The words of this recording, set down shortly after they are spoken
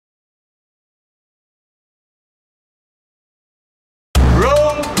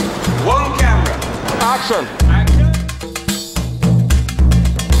Action!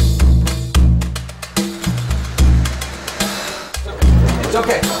 It's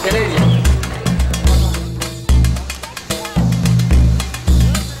okay, Canadian.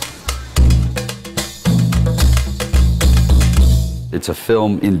 It's a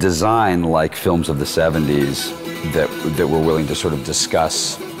film in design like films of the 70s that were willing to sort of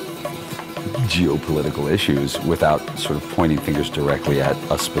discuss geopolitical issues without sort of pointing fingers directly at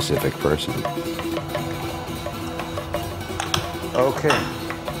a specific person. Okay.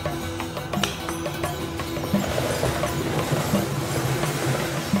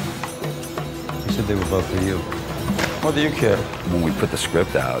 You said they were both for you. What do you care? When we put the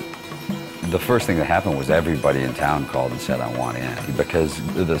script out, the first thing that happened was everybody in town called and said, I want in. Because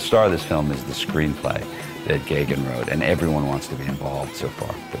the star of this film is the screenplay that Gagan wrote, and everyone wants to be involved so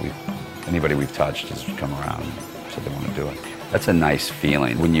far. Anybody we've touched has come around and said they want to do it. That's a nice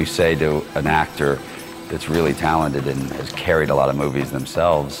feeling. When you say to an actor that's really talented and has carried a lot of movies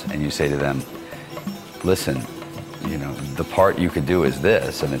themselves, and you say to them, listen, you know, the part you could do is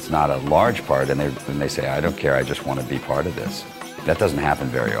this, and it's not a large part, and they say, I don't care, I just want to be part of this. That doesn't happen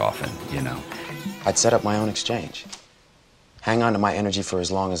very often, you know. I'd set up my own exchange. Hang on to my energy for as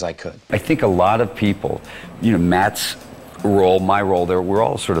long as I could. I think a lot of people, you know, Matt's role, my role there, we're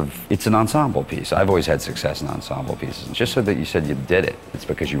all sort of, it's an ensemble piece. I've always had success in ensemble pieces. Just so that you said you did it, it's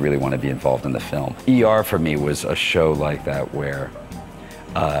because you really want to be involved in the film. ER for me was a show like that where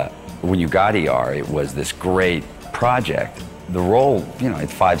when you got ER, it was this great project. The role, you know,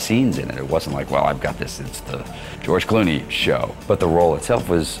 had 5 scenes in it. It wasn't like, well, I've got this, it's the George Clooney show. But the role itself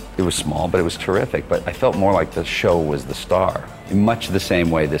was small, but it was terrific. But I felt more like the show was the star. In much the same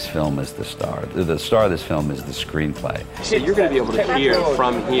way this film is the star. The star of this film is the screenplay. So you're going to be able to hear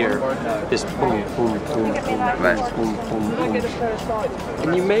from here this boom, boom, boom, boom, Right. boom, boom, boom.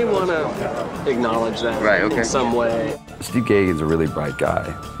 And you may want to acknowledge that in some way. Steve Gagan's a really bright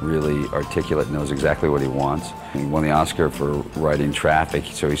guy, really articulate, knows exactly what he wants. He won the Oscar for writing Traffic,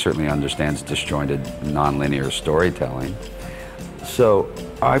 so he certainly understands disjointed, nonlinear storytelling. So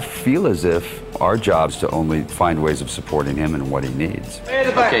I feel as if our job is to only find ways of supporting him and what he needs.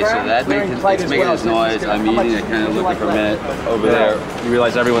 Okay, so that it's making this noise. I'm eating. I kind of look for a minute over there. You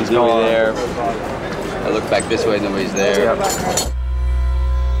realize everyone's going there. I look back this way, nobody's there.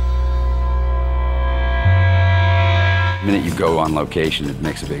 The minute you go on location, it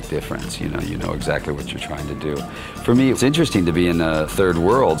makes a big difference. You know exactly what you're trying to do. For me, it's interesting to be in a third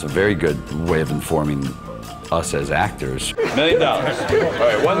world. It's a very good way of informing us as actors. $1 million. All right,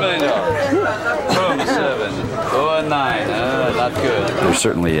 $1 million. Boom, 7. Oh, 9. Not good. There's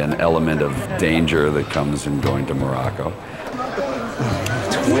certainly an element of danger that comes in going to Morocco.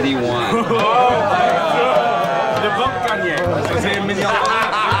 21.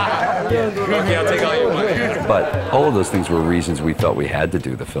 Okay, I'll take all your money. But all of those things were reasons we felt we had to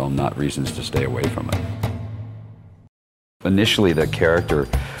do the film, not reasons to stay away from it. Initially, the character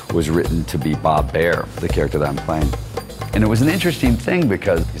was written to be Bob Baer, the character that I'm playing. And it was an interesting thing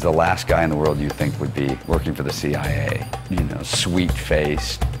because he's the last guy in the world you think would be working for the CIA. You know,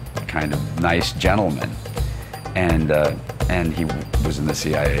 sweet-faced, kind of nice gentleman. And he was in the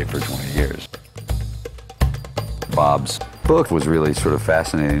CIA for 20 years. Bob's book was really sort of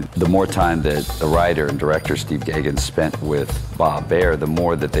fascinating. The more time that the writer and director Steve Gagan spent with Bob Baer, the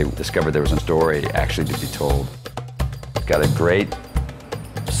more that they discovered there was a story actually to be told. Got a great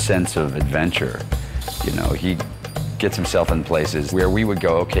sense of adventure. You know, he gets himself in places where we would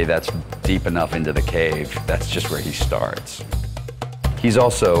go, okay, that's deep enough into the cave. That's just where he starts. He's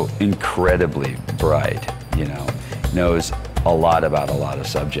also incredibly bright, you know, knows a lot about a lot of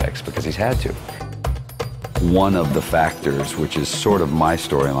subjects because he's had to. One of the factors, which is sort of my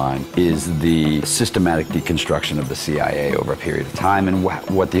storyline, is the systematic deconstruction of the CIA over a period of time and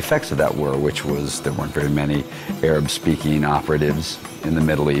what the effects of that were, which was there weren't very many Arab-speaking operatives in the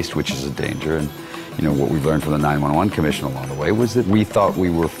Middle East, which is a danger. And you know, what we've learned from the 911 Commission along the way was that we thought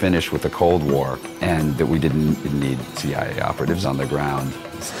we were finished with the Cold War and that we didn't need CIA operatives on the ground.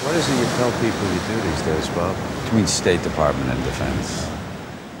 What is it you tell people you do these days, Bob? Between State Department and Defense.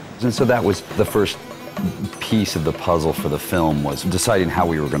 And so that was the first piece of the puzzle for the film, was deciding how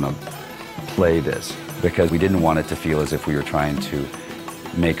we were going to play this, because we didn't want it to feel as if we were trying to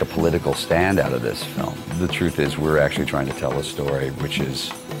make a political stand out of this film. The truth is we're actually trying to tell a story which is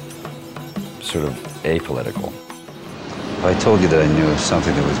sort of apolitical. I told you that I knew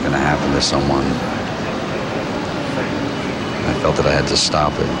something that was going to happen to someone. I felt that I had to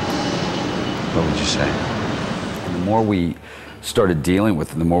stop it. What would you say? And the more we started dealing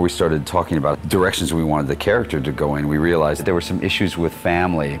with it, the more we started talking about directions we wanted the character to go in, we realized that there were some issues with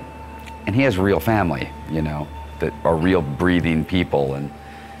family And he has real family, you know, that are real breathing people, and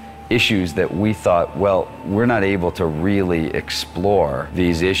issues that we thought, well, we're not able to really explore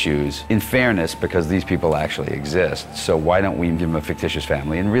these issues in fairness because these people actually exist. So why don't we give them a fictitious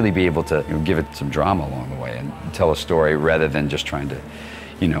family and really be able to, you know, give it some drama along the way and tell a story rather than just trying to,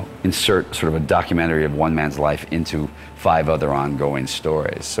 you know, insert sort of a documentary of one man's life into 5 other ongoing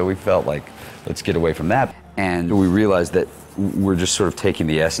stories. So we felt like, let's get away from that. And we realized that we're just sort of taking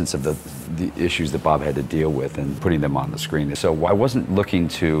the essence of the issues that Bob had to deal with and putting them on the screen. So I wasn't looking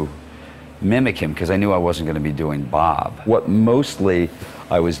to mimic him because I knew I wasn't going to be doing Bob. What mostly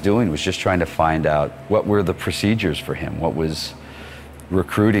I was doing was just trying to find out what were the procedures for him, what was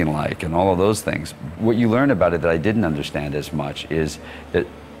recruiting like, and all of those things. What you learn about it that I didn't understand as much is that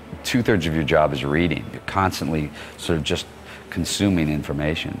 2/3 of your job is reading. You're constantly sort of just consuming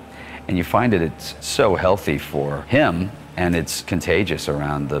information. And you find that it's so healthy for him, and it's contagious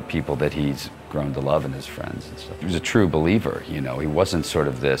around the people that he's grown to love and his friends and stuff. He was a true believer, you know. He wasn't sort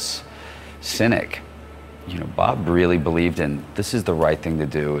of this cynic. You know, Bob really believed in, this is the right thing to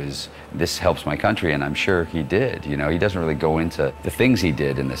do, is this helps my country, and I'm sure he did. You know, he doesn't really go into the things he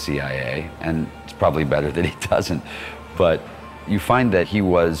did in the CIA, and it's probably better that he doesn't. But you find that he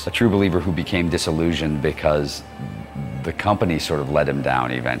was a true believer who became disillusioned because the company sort of let him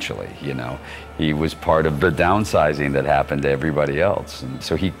down eventually, you know. He was part of the downsizing that happened to everybody else. And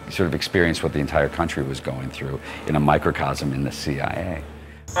so he sort of experienced what the entire country was going through in a microcosm in the CIA.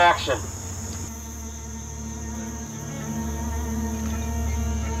 Action.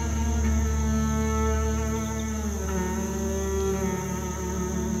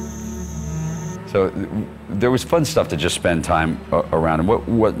 So there was fun stuff to just spend time around. And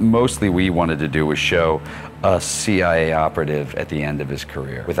what mostly we wanted to do was show a CIA operative at the end of his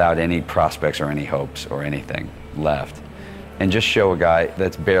career without any prospects or any hopes or anything left. And just show a guy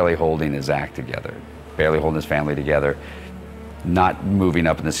that's barely holding his act together, barely holding his family together, not moving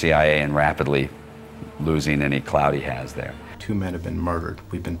up in the CIA and rapidly losing any clout he has there. 2 men have been murdered.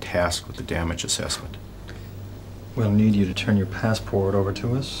 We've been tasked with the damage assessment. We'll need you to turn your passport over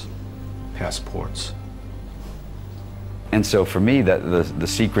to us. Passports. And so for me, the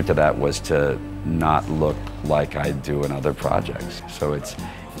secret to that was to not look like I do in other projects. So it's,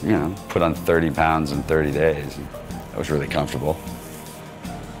 you know, put on 30 pounds in 30 days. And that was really comfortable.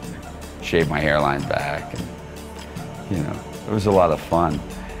 Shaved my hairline back, and, you know, it was a lot of fun.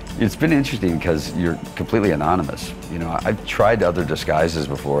 It's been interesting because you're completely anonymous. You know, I've tried other disguises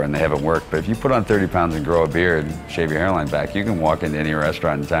before and they haven't worked, but if you put on 30 pounds and grow a beard and shave your hairline back, you can walk into any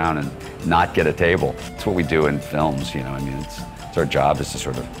restaurant in town and not get a table. It's what we do in films, you know. I mean, it's our job is to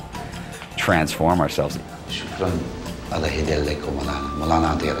sort of transform ourselves. Yeah, I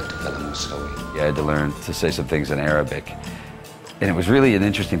had to learn to say some things in Arabic. And it was really an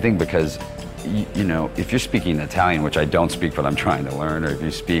interesting thing because, you know, if you're speaking Italian, which I don't speak, but I'm trying to learn, or if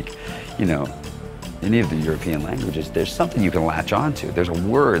you speak, you know, any of the European languages, there's something you can latch onto. There's a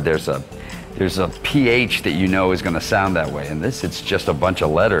word, there's a PH that you know is going to sound that way. And this, it's just a bunch of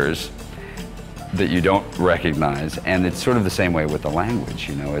letters that you don't recognize. And it's sort of the same way with the language,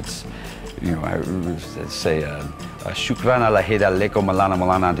 you know. It's, you know, I say, Shukran ala heda leko malana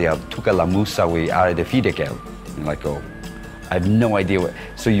malana dia tuka la musawi are de fidekel. And like, go. I have no idea what,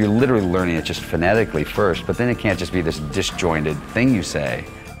 so you're literally learning it just phonetically first, but then it can't just be this disjointed thing you say.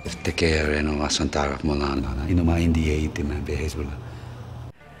 So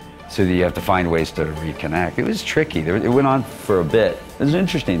you have to find ways to reconnect. It was tricky. It went on for a bit. It was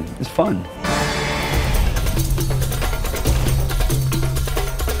interesting. It was fun.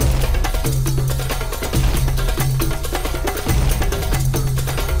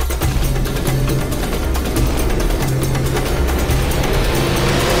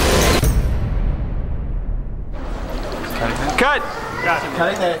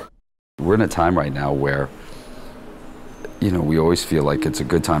 We're in a time right now where, you know, we always feel like it's a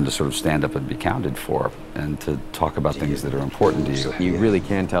good time to sort of stand up and be counted for and to talk about things that are important to you. You really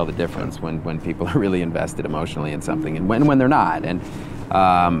can tell the difference when people are really invested emotionally in something and when they're not. And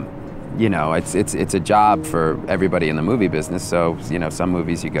you know, it's a job for everybody in the movie business. So, you know, some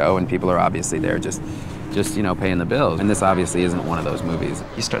movies you go and people are obviously there just you know, paying the bills. And this obviously isn't one of those movies.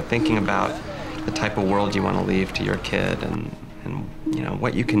 You start thinking about the type of world you want to leave to your kid and you know,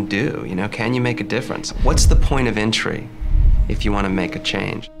 what you can do, you know, can you make a difference? What's the point of entry if you want to make a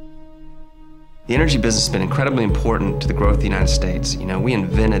change? The energy business has been incredibly important to the growth of the United States. You know, we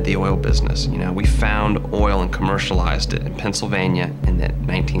invented the oil business. You know, we found oil and commercialized it in Pennsylvania in the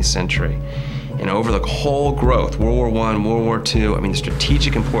 19th century. And over the whole growth, World War I, World War II, I mean, the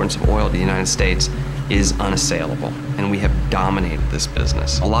strategic importance of oil to the United States is unassailable, and we have dominated this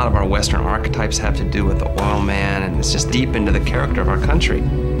business. A lot of our Western archetypes have to do with the oil man, and it's just deep into the character of our country.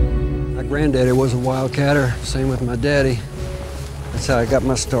 My granddaddy was a wildcatter, same with my daddy. That's how I got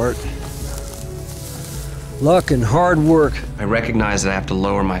my start. Luck and hard work. I recognize that I have to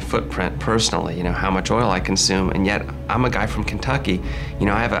lower my footprint personally, you know, how much oil I consume, and yet I'm a guy from Kentucky. You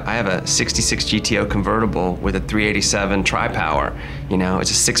know, I have a 66 GTO convertible with a 387 tri-power. You know, it's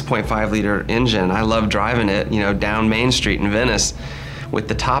a 6.5 liter engine. I love driving it, you know, down Main Street in Venice with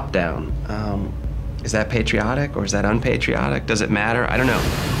the top down. Is that patriotic or is that unpatriotic? Does it matter? I don't know.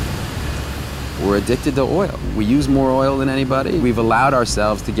 We're addicted to oil. We use more oil than anybody. We've allowed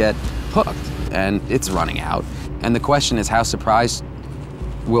ourselves to get hooked, and it's running out. And the question is, how surprised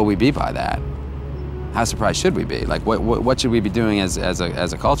will we be by that? How surprised should we be? Like, what should we be doing as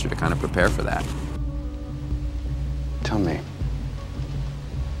a culture to kind of prepare for that? Tell me,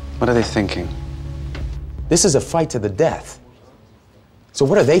 what are they thinking? This is a fight to the death. So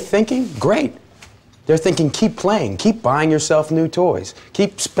what are they thinking? Great. They're thinking, keep playing, keep buying yourself new toys,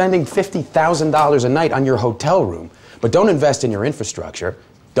 keep spending $50,000 a night on your hotel room, but don't invest in your infrastructure,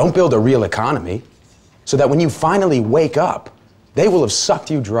 don't build a real economy, so that when you finally wake up, they will have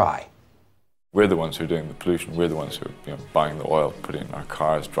sucked you dry. We're the ones who are doing the pollution, we're the ones who are buying the oil, putting it in our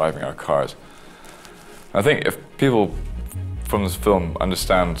cars, driving our cars. I think if people from this film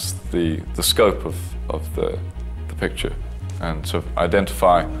understand the scope of the picture and sort of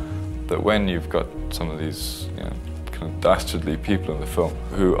identify that when you've got some of these kind of dastardly people in the film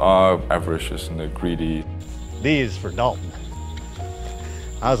who are avaricious and they're greedy. D is for Dalton.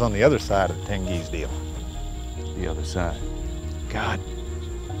 I was on the other side of Tengi's deal. The other side. God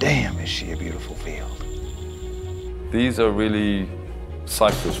damn, is she a beautiful field. These are really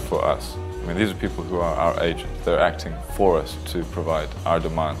ciphers for us. I mean, these are people who are our agents. They're acting for us to provide our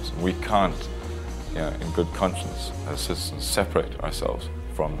demands. We can't, in good conscience, as citizens, separate ourselves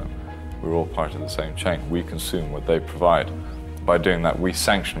from them. We're all part of the same chain. We consume what they provide. By doing that, we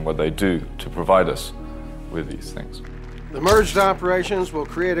sanction what they do to provide us with these things. The merged operations will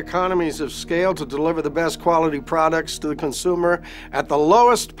create economies of scale to deliver the best quality products to the consumer at the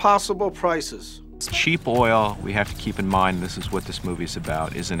lowest possible prices. Cheap oil, we have to keep in mind, this is what this movie's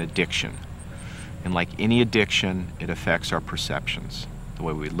about, is an addiction. And like any addiction, it affects our perceptions. The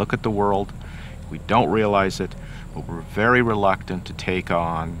way we look at the world, we don't realize it, but we're very reluctant to take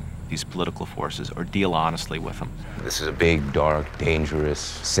on these political forces or deal honestly with them. This is a big, dark, dangerous,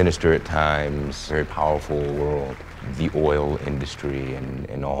 sinister at times, very powerful world, the oil industry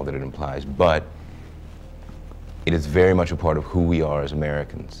and all that it implies, but it is very much a part of who we are as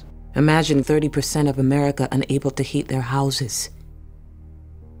Americans. Imagine 30% of America unable to heat their houses,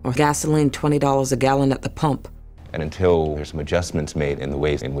 or gasoline $20 a gallon at the pump. And until there's some adjustments made in the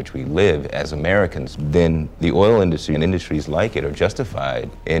ways in which we live as Americans, then the oil industry and industries like it are justified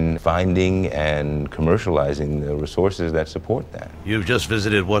in finding and commercializing the resources that support that. You've just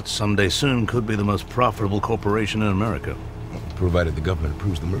visited what someday soon could be the most profitable corporation in America. Provided the government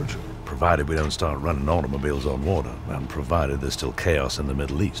approves the merger. Provided we don't start running automobiles on water, and provided there's still chaos in the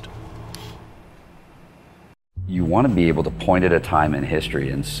Middle East. You want to be able to point at a time in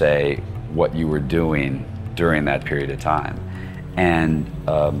history and say what you were doing during that period of time. And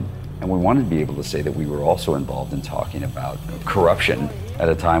we wanted to be able to say that we were also involved in talking about corruption at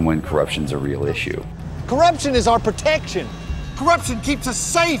a time when corruption's a real issue. Corruption is our protection. Corruption keeps us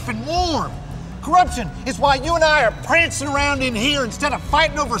safe and warm. Corruption is why you and I are prancing around in here instead of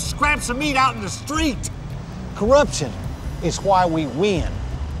fighting over scraps of meat out in the street. Corruption is why we win.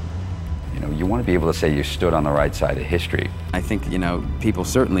 You want to be able to say you stood on the right side of history. I think, people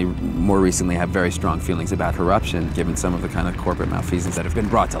certainly more recently have very strong feelings about corruption, given some of the kind of corporate malfeasance that have been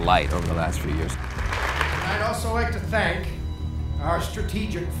brought to light over the last few years. I'd also like to thank our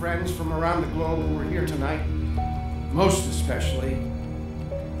strategic friends from around the globe who are here tonight, most especially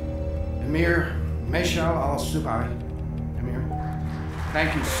Emir Meshal al-Subai. Emir,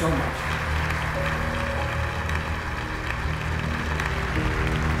 thank you so much.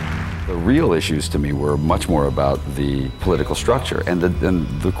 The real issues to me were much more about the political structure and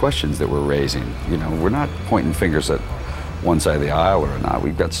the questions that we're raising. We're not pointing fingers at one side of the aisle or not.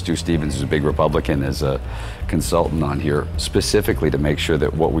 We've got Stu Stevens, who's a big Republican, as a consultant on here, specifically to make sure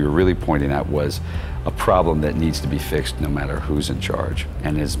that what we were really pointing at was a problem that needs to be fixed no matter who's in charge,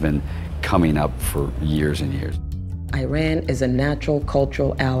 and has been coming up for years and years. Iran is a natural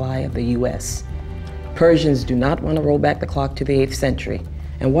cultural ally of the U.S. Persians do not want to roll back the clock to the 8th century.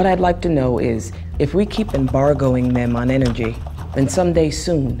 And what I'd like to know is, if we keep embargoing them on energy, then someday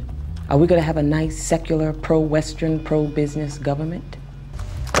soon, are we going to have a nice, secular, pro-Western, pro-business government?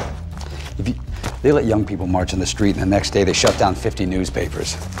 They let young people march in the street, and the next day they shut down 50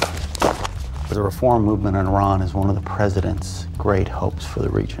 newspapers. The reform movement in Iran is one of the president's great hopes for the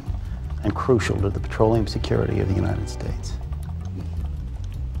region and crucial to the petroleum security of the United States.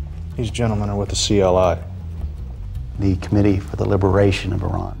 These gentlemen are with the CLI. The Committee for the Liberation of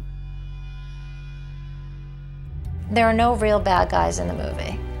Iran. There are no real bad guys in the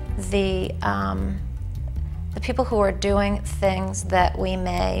movie. The people who are doing things that we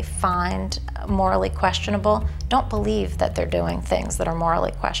may find morally questionable don't believe that they're doing things that are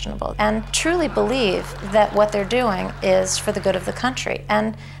morally questionable and truly believe that what they're doing is for the good of the country,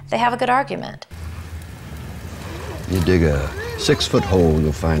 and they have a good argument. You dig a 6-foot hole,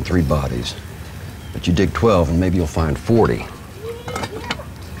 you'll find 3 bodies. But you dig 12 and maybe you'll find 40.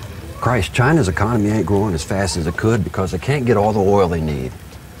 Christ, China's economy ain't growing as fast as it could because they can't get all the oil they need.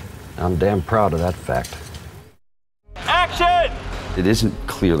 I'm damn proud of that fact. Action! It isn't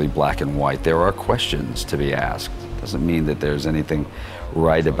clearly black and white. There are questions to be asked. Doesn't mean that there's anything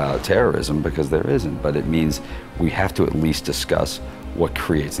right about terrorism, because there isn't, but it means we have to at least discuss what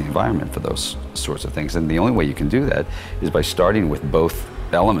creates the environment for those sorts of things. And the only way you can do that is by starting with both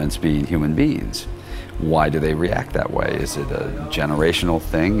elements being human beings. Why do they react that way? Is it a generational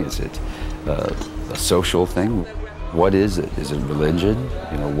thing? Is it a social thing? What is it? Is it religion?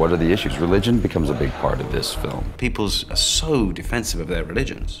 You know, what are the issues? Religion becomes a big part of this film. People are so defensive of their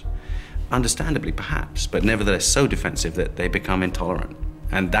religions, understandably perhaps, but nevertheless so defensive that they become intolerant.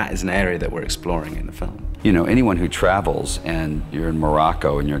 And that is an area that we're exploring in the film. You know, anyone who travels and you're in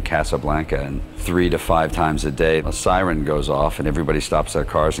Morocco and you're in Casablanca and 3 to 5 times a day, a siren goes off and everybody stops their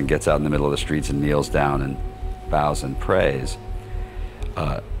cars and gets out in the middle of the streets and kneels down and bows and prays.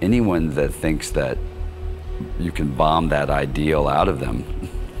 Anyone that thinks that you can bomb that ideal out of them,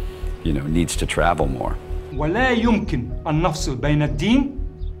 you know, needs to travel more. ولا يمكن أن نفصل بين الدين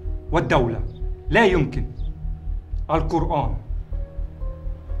والدولة. لا يمكن. القرآن.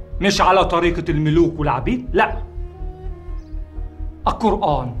 مش على طريقة الملوك والعبيد، لا.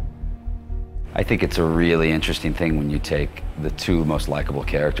 القرآن. I think it's a really interesting thing when you take the 2 most likable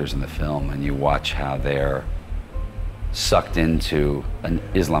characters in the film and you watch how they're sucked into an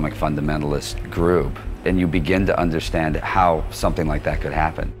Islamic fundamentalist group, and you begin to understand how something like that could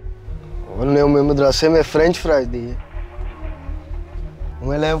happen. उन्होंने हमें मद्रासे में French fries दिए,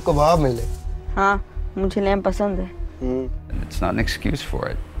 हमें lamp कबाब मिले। हाँ, मुझे lamp पसंद है। It's not an excuse for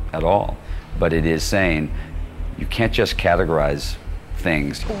it at all, but it is saying you can't just categorize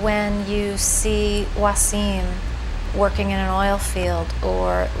things. When you see Wasim working in an oil field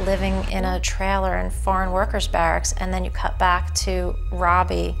or living in a trailer in foreign workers barracks, and then you cut back to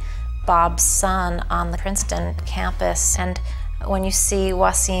Robbie, Bob's son, on the Princeton campus, and when you see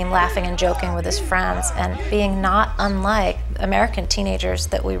Wasim laughing and joking with his friends and being not unlike American teenagers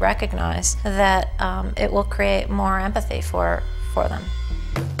that we recognize, that it will create more empathy for them.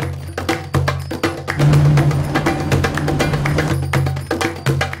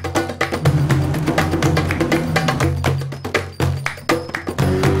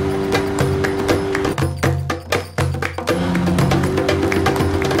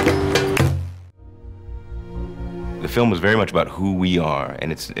 The film is very much about who we are, and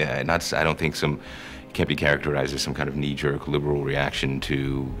it's not. I don't think it can't be characterized as some kind of knee-jerk liberal reaction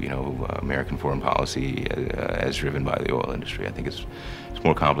to, you know, American foreign policy as driven by the oil industry. I think it's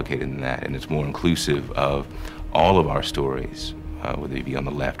more complicated than that, and it's more inclusive of all of our stories, whether you be on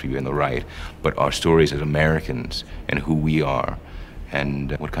the left or you be on the right, but our stories as Americans and who we are,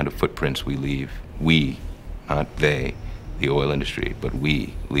 and what kind of footprints we leave. We, not they, the oil industry, but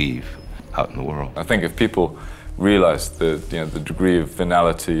we leave out in the world. I think if people realize the degree of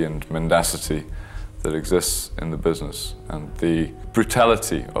venality and mendacity that exists in the business and the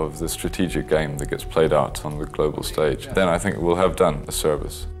brutality of the strategic game that gets played out on the global stage, then I think we'll have done a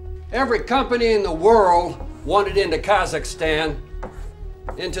service. Every company in the world wanted into Kazakhstan,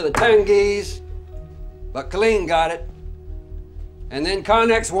 into the Tengiz, but Kalin got it. And then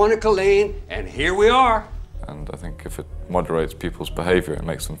Connex wanted Kalin, and here we are. And I think if it moderates people's behavior, it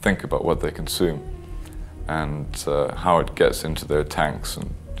makes them think about what they consume and how it gets into their tanks,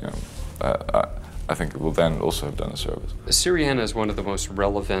 and I think it will then also have done a service. Siriana is one of the most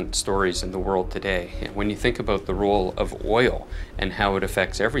relevant stories in the world today. And when you think about the role of oil and how it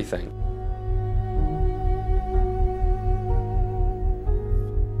affects everything.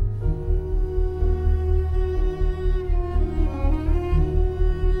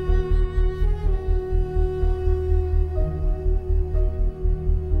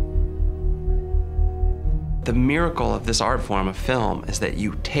 The The miracle of this art form of film is that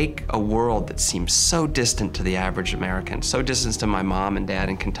you take a world that seems so distant to the average American, so distant to my mom and dad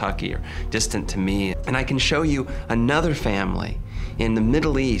in Kentucky, or distant to me, and I can show you another family in the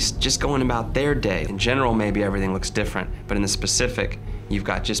Middle East just going about their day. In general, maybe everything looks different, but in the specific, you've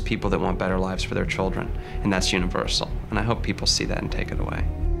got just people that want better lives for their children, and that's universal. And I hope people see that and take it away.